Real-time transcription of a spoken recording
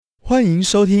欢迎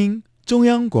收听中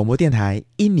央广播电台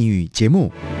印尼语节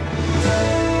目。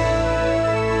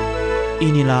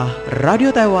Inilah Radio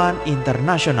Taiwan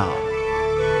Internasional.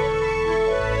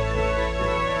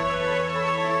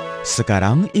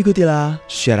 Sekarang ikutilah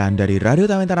siaran dari Radio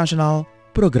Taiwan Internasional,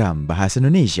 program Bahasa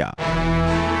Indonesia.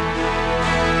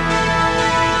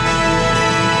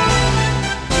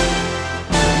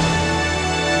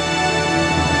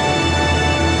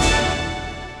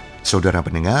 Saudara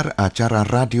pendengar, acara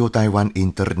Radio Taiwan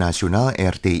Internasional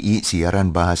RTI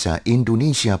siaran bahasa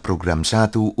Indonesia program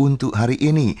 1 untuk hari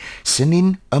ini,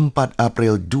 Senin 4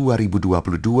 April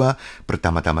 2022,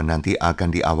 pertama-tama nanti akan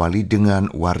diawali dengan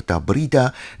Warta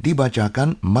Berita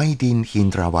dibacakan Maidin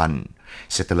Hindrawan.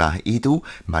 Setelah itu,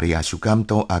 Maria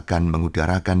Sukamto akan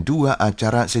mengudarakan 2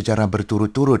 acara secara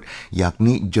berturut-turut,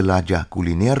 yakni Jelajah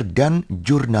Kuliner dan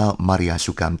Jurnal Maria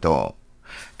Sukamto.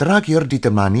 Terakhir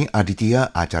ditemani Aditya,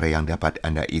 acara yang dapat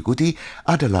Anda ikuti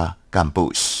adalah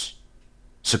Kampus.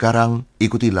 Sekarang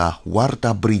ikutilah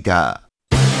Warta Berita.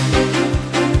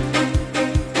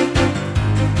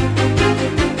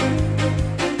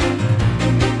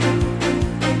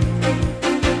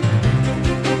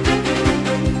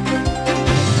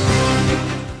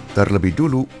 Terlebih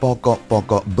dulu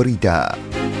pokok-pokok berita.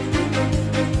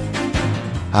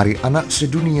 Hari Anak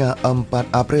Sedunia 4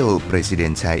 April,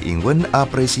 Presiden Tsai Ing-wen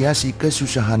apresiasi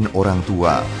kesusahan orang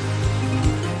tua.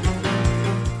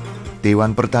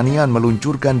 Dewan Pertanian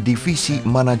meluncurkan divisi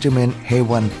manajemen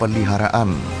hewan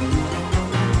peliharaan.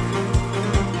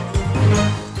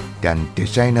 Dan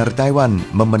desainer Taiwan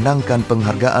memenangkan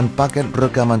penghargaan paket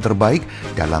rekaman terbaik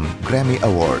dalam Grammy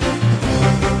Award.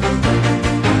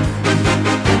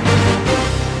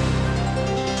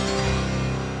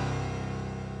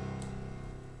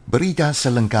 Berita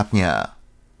selengkapnya.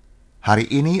 Hari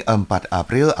ini 4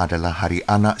 April adalah Hari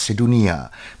Anak Sedunia.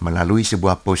 Melalui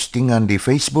sebuah postingan di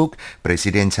Facebook,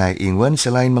 Presiden Tsai Ing-wen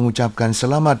selain mengucapkan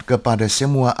selamat kepada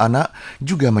semua anak,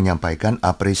 juga menyampaikan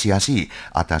apresiasi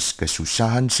atas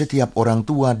kesusahan setiap orang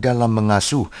tua dalam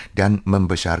mengasuh dan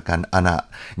membesarkan anak.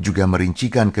 Juga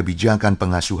merincikan kebijakan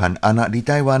pengasuhan anak di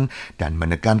Taiwan dan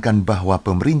menekankan bahwa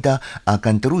pemerintah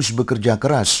akan terus bekerja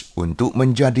keras untuk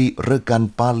menjadi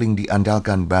rekan paling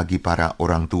diandalkan bagi para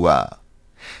orang tua.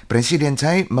 Presiden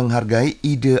Tsai menghargai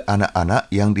ide anak-anak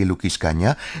yang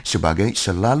dilukiskannya sebagai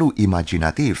selalu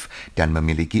imajinatif dan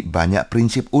memiliki banyak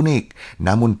prinsip unik.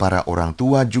 Namun para orang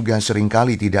tua juga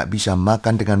seringkali tidak bisa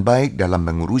makan dengan baik dalam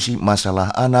mengurusi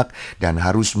masalah anak dan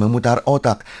harus memutar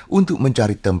otak untuk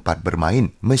mencari tempat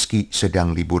bermain meski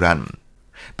sedang liburan.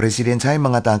 Presiden Tsai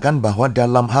mengatakan bahwa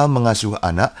dalam hal mengasuh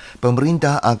anak,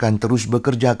 pemerintah akan terus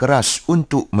bekerja keras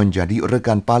untuk menjadi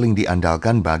rekan paling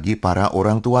diandalkan bagi para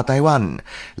orang tua Taiwan.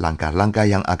 Langkah-langkah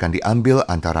yang akan diambil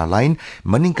antara lain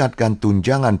meningkatkan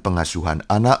tunjangan pengasuhan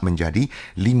anak menjadi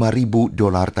 $5.000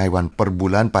 Taiwan per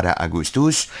bulan pada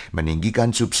Agustus,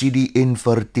 meninggikan subsidi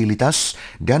infertilitas,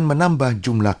 dan menambah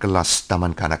jumlah kelas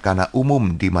taman kanak-kanak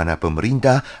umum di mana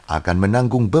pemerintah akan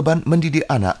menanggung beban mendidik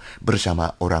anak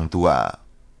bersama orang tua.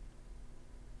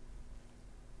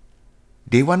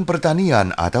 Dewan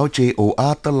Pertanian atau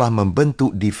COA telah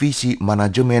membentuk divisi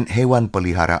manajemen hewan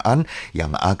peliharaan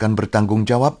yang akan bertanggung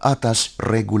jawab atas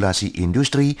regulasi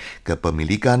industri,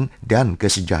 kepemilikan, dan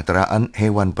kesejahteraan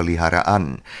hewan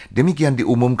peliharaan. Demikian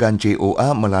diumumkan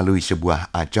COA melalui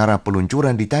sebuah acara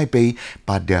peluncuran di Taipei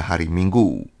pada hari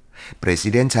Minggu.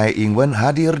 Presiden Tsai Ing-wen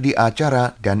hadir di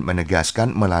acara dan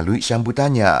menegaskan melalui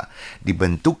sambutannya,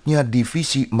 dibentuknya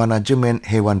divisi manajemen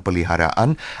hewan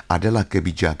peliharaan adalah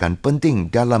kebijakan penting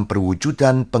dalam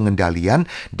perwujudan pengendalian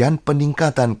dan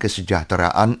peningkatan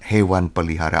kesejahteraan hewan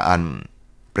peliharaan.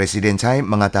 Presiden Tsai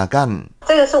mengatakan,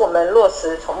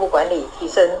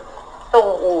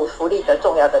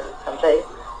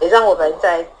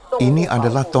 ini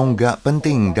adalah tonggak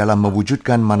penting dalam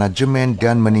mewujudkan manajemen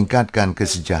dan meningkatkan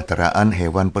kesejahteraan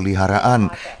hewan peliharaan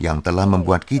yang telah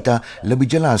membuat kita lebih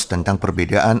jelas tentang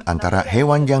perbedaan antara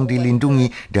hewan yang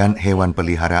dilindungi dan hewan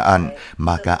peliharaan.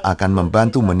 Maka akan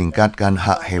membantu meningkatkan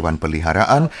hak hewan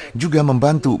peliharaan, juga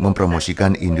membantu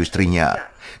mempromosikan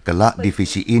industrinya. Kelak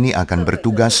divisi ini akan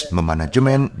bertugas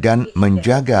memanajemen dan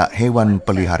menjaga hewan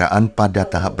peliharaan pada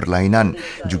tahap berlainan,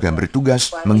 juga bertugas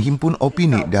menghimpun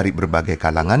opini dari berbagai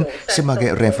kalangan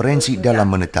sebagai referensi dalam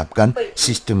menetapkan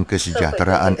sistem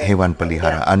kesejahteraan hewan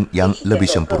peliharaan yang lebih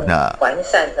sempurna.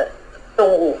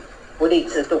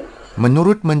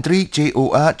 Menurut Menteri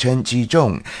COA Chen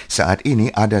Chi-chong, saat ini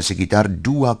ada sekitar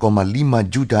 2,5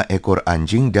 juta ekor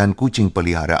anjing dan kucing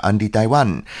peliharaan di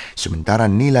Taiwan. Sementara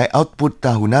nilai output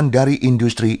tahunan dari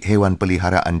industri hewan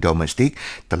peliharaan domestik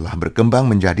telah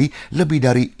berkembang menjadi lebih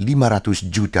dari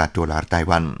 $500 juta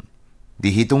Taiwan.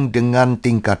 Dihitung dengan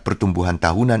tingkat pertumbuhan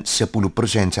tahunan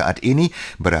 10% saat ini,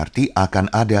 berarti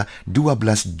akan ada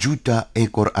 12 juta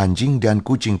ekor anjing dan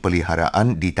kucing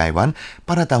peliharaan di Taiwan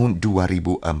pada tahun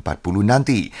 2040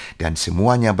 nanti, dan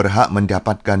semuanya berhak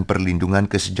mendapatkan perlindungan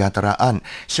kesejahteraan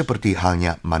seperti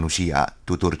halnya manusia,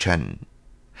 tutur Chen.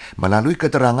 Melalui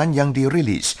keterangan yang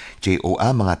dirilis,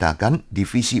 COA mengatakan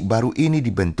divisi baru ini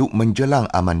dibentuk menjelang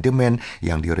amandemen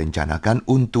yang direncanakan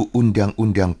untuk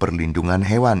Undang-Undang Perlindungan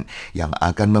Hewan yang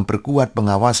akan memperkuat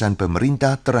pengawasan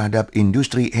pemerintah terhadap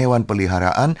industri hewan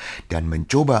peliharaan dan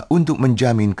mencoba untuk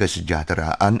menjamin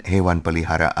kesejahteraan hewan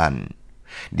peliharaan.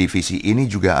 Divisi ini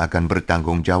juga akan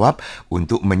bertanggung jawab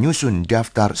untuk menyusun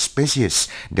daftar spesies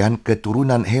dan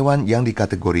keturunan hewan yang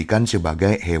dikategorikan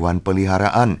sebagai hewan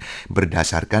peliharaan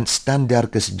berdasarkan standar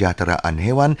kesejahteraan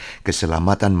hewan,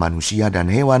 keselamatan manusia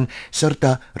dan hewan,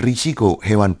 serta risiko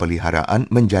hewan peliharaan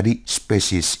menjadi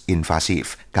spesies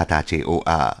invasif, kata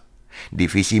COA.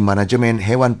 Divisi Manajemen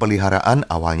Hewan Peliharaan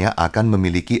awalnya akan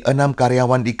memiliki 6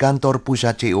 karyawan di kantor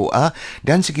pusat COA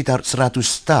dan sekitar 100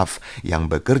 staf yang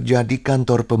bekerja di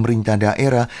kantor pemerintah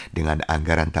daerah dengan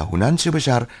anggaran tahunan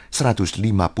sebesar 150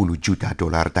 juta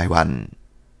dolar Taiwan.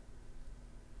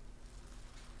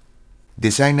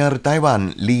 Desainer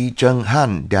Taiwan Lee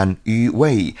Cheng-han dan Yu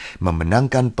Wei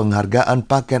memenangkan penghargaan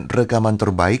paket rekaman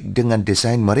terbaik dengan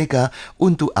desain mereka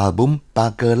untuk album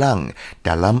Pakelang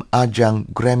dalam ajang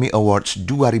Grammy Awards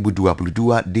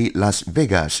 2022 di Las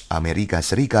Vegas, Amerika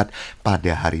Serikat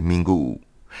pada hari Minggu.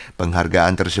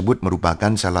 Penghargaan tersebut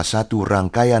merupakan salah satu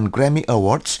rangkaian Grammy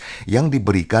Awards yang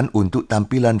diberikan untuk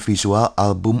tampilan visual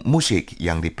album musik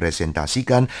yang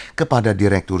dipresentasikan kepada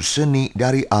direktur seni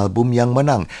dari album yang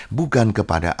menang, bukan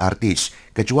kepada artis,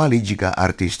 kecuali jika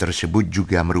artis tersebut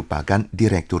juga merupakan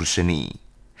direktur seni.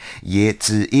 Ye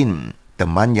Zi-in,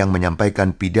 teman yang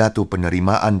menyampaikan pidato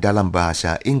penerimaan dalam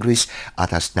bahasa Inggris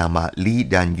atas nama Lee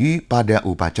dan Yu pada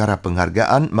upacara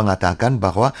penghargaan, mengatakan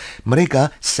bahwa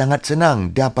mereka sangat senang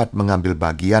dapat mengambil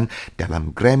bagian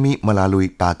dalam Grammy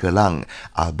melalui Pakelang,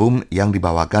 album yang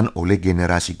dibawakan oleh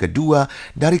generasi kedua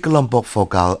dari kelompok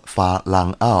vokal Fa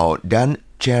Lang Ao dan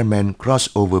Chairman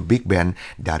Crossover Big Band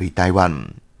dari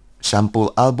Taiwan. Sampul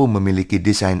album memiliki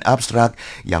desain abstrak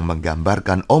yang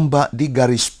menggambarkan ombak di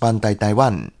garis pantai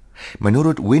Taiwan.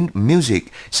 Menurut Wind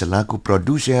Music, selaku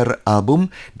produser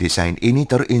album, desain ini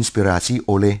terinspirasi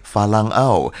oleh Fa Lang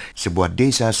Ao, sebuah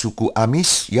desa suku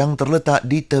Amis yang terletak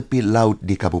di tepi laut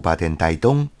di Kabupaten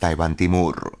Taitung, Taiwan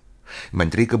Timur.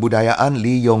 Menteri Kebudayaan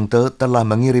Lee Yong-te telah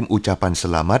mengirim ucapan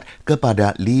selamat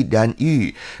kepada Lee dan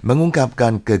Yu,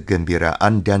 mengungkapkan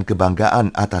kegembiraan dan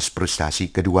kebanggaan atas prestasi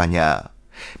keduanya.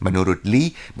 Menurut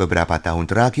Lee, beberapa tahun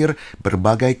terakhir,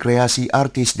 berbagai kreasi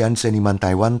artis dan seniman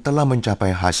Taiwan telah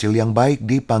mencapai hasil yang baik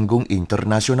di panggung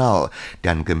internasional,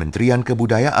 dan Kementerian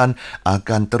Kebudayaan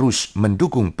akan terus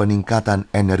mendukung peningkatan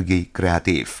energi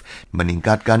kreatif,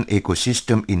 meningkatkan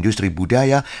ekosistem industri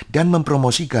budaya, dan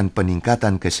mempromosikan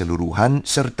peningkatan keseluruhan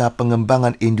serta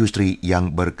pengembangan industri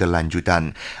yang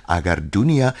berkelanjutan, agar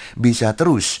dunia bisa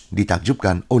terus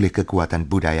ditakjubkan oleh kekuatan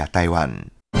budaya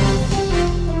Taiwan.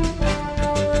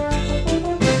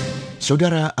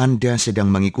 Saudara, Anda sedang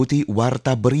mengikuti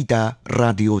Warta Berita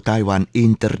Radio Taiwan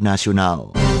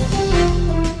Internasional.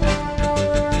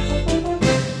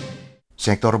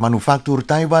 Sektor manufaktur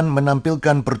Taiwan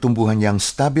menampilkan pertumbuhan yang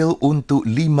stabil untuk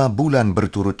 5 bulan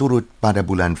berturut-turut pada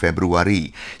bulan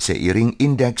Februari, seiring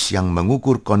indeks yang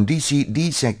mengukur kondisi di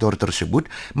sektor tersebut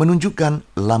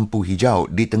menunjukkan lampu hijau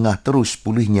di tengah terus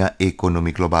pulihnya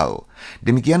ekonomi global.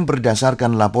 Demikian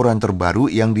berdasarkan laporan terbaru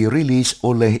yang dirilis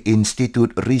oleh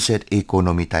Institut Riset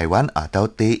Ekonomi Taiwan atau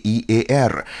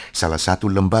TIER, salah satu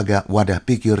lembaga wadah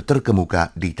pikir terkemuka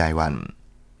di Taiwan.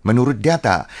 Menurut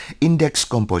data, indeks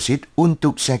komposit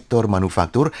untuk sektor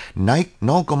manufaktur naik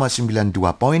 0,92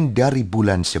 poin dari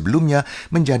bulan sebelumnya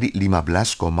menjadi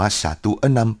 15,16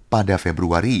 pada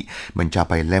Februari,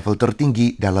 mencapai level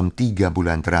tertinggi dalam 3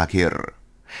 bulan terakhir.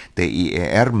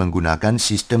 TIER menggunakan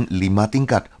sistem 5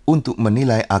 tingkat untuk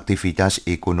menilai aktivitas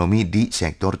ekonomi di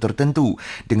sektor tertentu,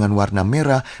 dengan warna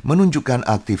merah menunjukkan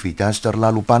aktivitas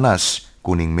terlalu panas,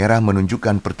 kuning merah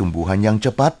menunjukkan pertumbuhan yang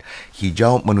cepat,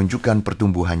 hijau menunjukkan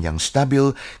pertumbuhan yang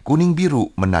stabil, kuning biru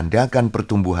menandakan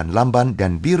pertumbuhan lamban,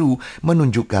 dan biru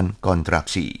menunjukkan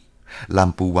kontraksi.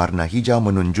 Lampu warna hijau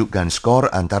menunjukkan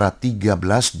skor antara 13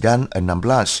 dan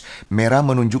 16, merah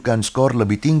menunjukkan skor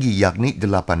lebih tinggi yakni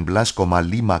 18,5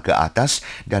 ke atas,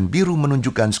 dan biru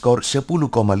menunjukkan skor 10,5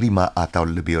 atau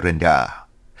lebih rendah.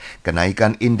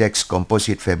 Kenaikan indeks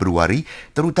komposit Februari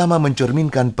terutama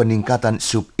mencerminkan peningkatan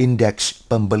subindeks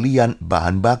pembelian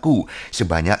bahan baku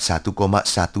sebanyak 1,17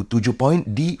 poin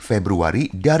di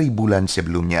Februari dari bulan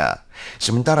sebelumnya.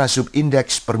 Sementara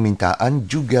subindeks permintaan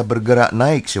juga bergerak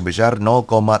naik sebesar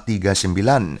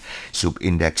 0,39.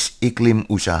 Subindeks iklim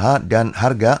usaha dan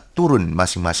harga turun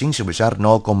masing-masing sebesar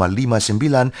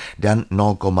 0,59 dan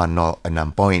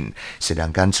 0,06 poin.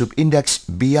 Sedangkan subindeks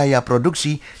biaya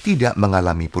produksi tidak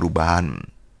mengalami perubahan.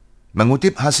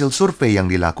 Mengutip hasil survei yang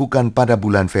dilakukan pada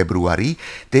bulan Februari,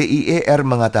 TIER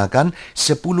mengatakan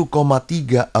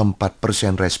 10,34%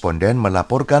 responden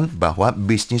melaporkan bahwa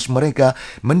bisnis mereka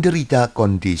menderita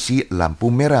kondisi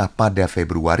lampu merah pada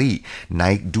Februari,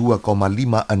 naik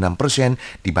 2,56%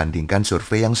 dibandingkan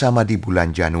survei yang sama di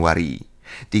bulan Januari.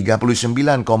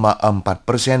 39,4%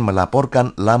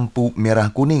 melaporkan lampu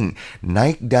merah kuning,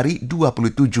 naik dari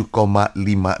 27,58%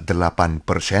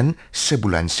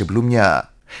 sebulan sebelumnya.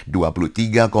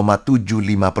 23,75%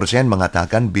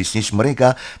 mengatakan bisnis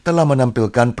mereka telah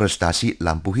menampilkan prestasi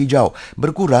lampu hijau,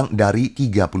 berkurang dari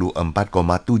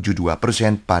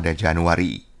 34,72% pada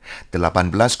Januari.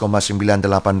 18,98%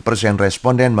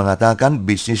 responden mengatakan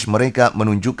bisnis mereka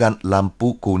menunjukkan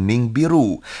lampu kuning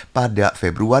biru pada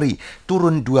Februari,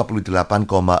 turun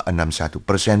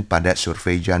 28,61% pada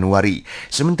survei Januari.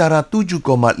 Sementara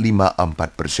 7,54%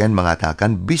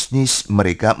 mengatakan bisnis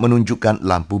mereka menunjukkan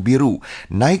lampu biru,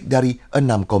 naik dari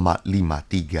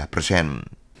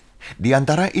 6,53%. Di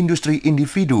antara industri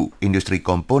individu, industri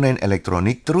komponen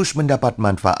elektronik terus mendapat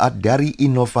manfaat dari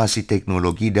inovasi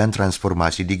teknologi dan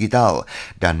transformasi digital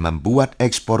dan membuat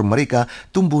ekspor mereka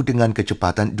tumbuh dengan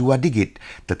kecepatan 2 digit.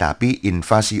 Tetapi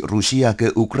invasi Rusia ke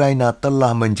Ukraina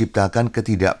telah menciptakan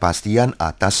ketidakpastian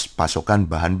atas pasokan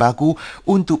bahan baku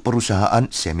untuk perusahaan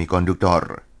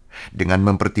semikonduktor. Dengan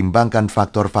mempertimbangkan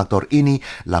faktor-faktor ini,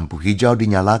 lampu hijau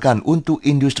dinyalakan untuk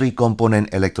industri komponen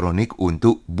elektronik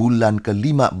untuk bulan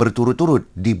kelima berturut-turut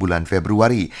di bulan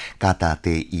Februari, kata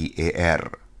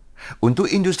TIER. Untuk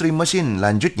industri mesin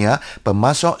lanjutnya,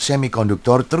 pemasok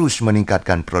semikonduktor terus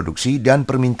meningkatkan produksi dan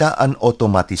permintaan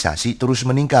otomatisasi terus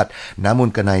meningkat. Namun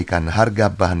kenaikan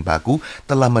harga bahan baku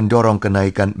telah mendorong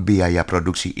kenaikan biaya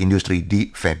produksi industri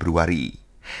di Februari.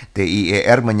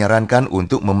 TIER menyarankan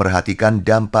untuk memerhatikan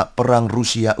dampak perang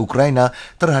Rusia-Ukraina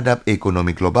terhadap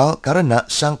ekonomi global karena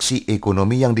sanksi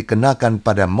ekonomi yang dikenakan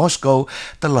pada Moskow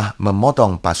telah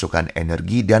memotong pasokan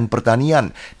energi dan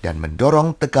pertanian dan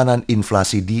mendorong tekanan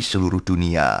inflasi di seluruh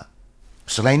dunia.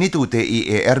 Selain itu,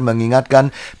 TIER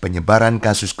mengingatkan penyebaran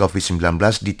kasus COVID-19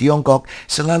 di Tiongkok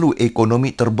selalu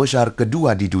ekonomi terbesar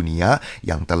kedua di dunia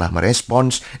yang telah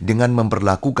merespons dengan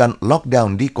memperlakukan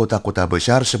lockdown di kota-kota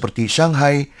besar seperti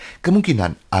Shanghai,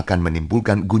 kemungkinan akan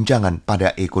menimbulkan guncangan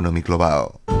pada ekonomi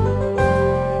global.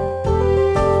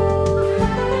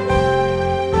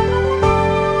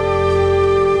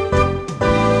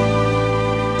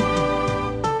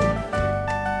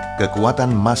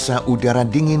 Kekuatan massa udara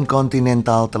dingin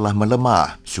kontinental telah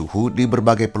melemah. Suhu di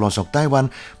berbagai pelosok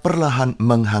Taiwan perlahan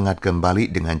menghangat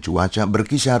kembali dengan cuaca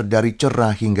berkisar dari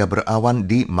cerah hingga berawan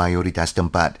di mayoritas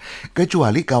tempat,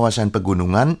 kecuali kawasan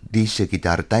pegunungan di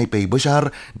sekitar Taipei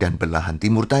Besar dan belahan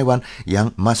timur Taiwan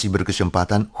yang masih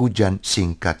berkesempatan hujan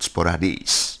singkat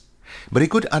sporadis.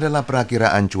 Berikut adalah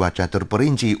perakiraan cuaca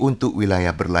terperinci untuk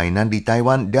wilayah berlainan di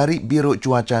Taiwan dari Biro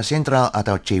Cuaca Sentral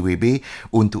atau CWB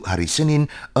untuk hari Senin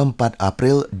 4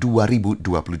 April 2022.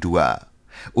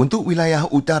 Untuk wilayah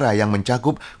utara yang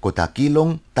mencakup Kota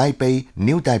Keelung, Taipei,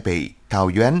 New Taipei,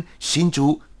 Taoyuan,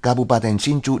 Hsinchu, Kabupaten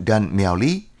Hsinchu dan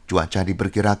Miaoli, cuaca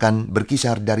diperkirakan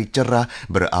berkisar dari cerah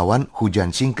berawan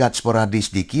hujan singkat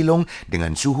sporadis di Keelung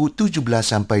dengan suhu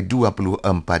 17-24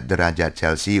 derajat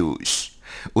Celcius.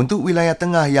 Untuk wilayah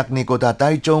tengah yakni Kota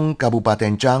Taichung,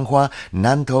 Kabupaten Changhua,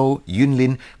 Nantou,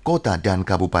 Yunlin, Kota dan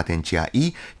Kabupaten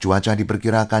Chiayi, cuaca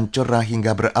diperkirakan cerah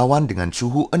hingga berawan dengan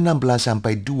suhu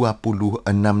 16-26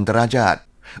 derajat.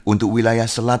 Untuk wilayah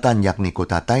selatan yakni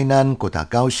Kota Tainan, Kota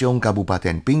Kaohsiung,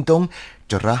 Kabupaten Pingtung,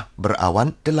 cerah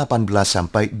berawan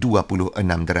 18-26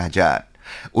 derajat.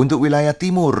 Untuk wilayah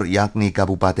timur yakni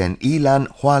Kabupaten Ilan,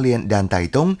 Hualien dan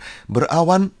Taitung,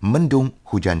 berawan mendung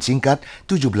hujan singkat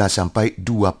 17-25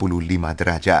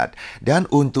 derajat.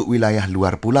 Dan untuk wilayah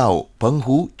luar pulau,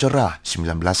 Penghu cerah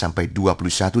 19-21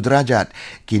 derajat,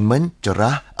 Kinmen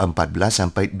cerah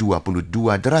 14-22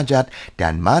 derajat,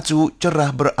 dan Matsu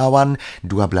cerah berawan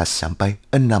 12-16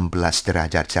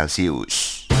 derajat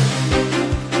Celcius.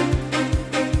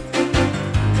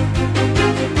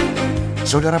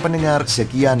 Saudara pendengar,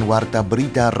 sekian Warta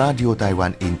Berita Radio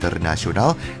Taiwan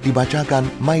Internasional dibacakan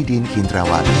Maidin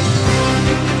Hindrawan.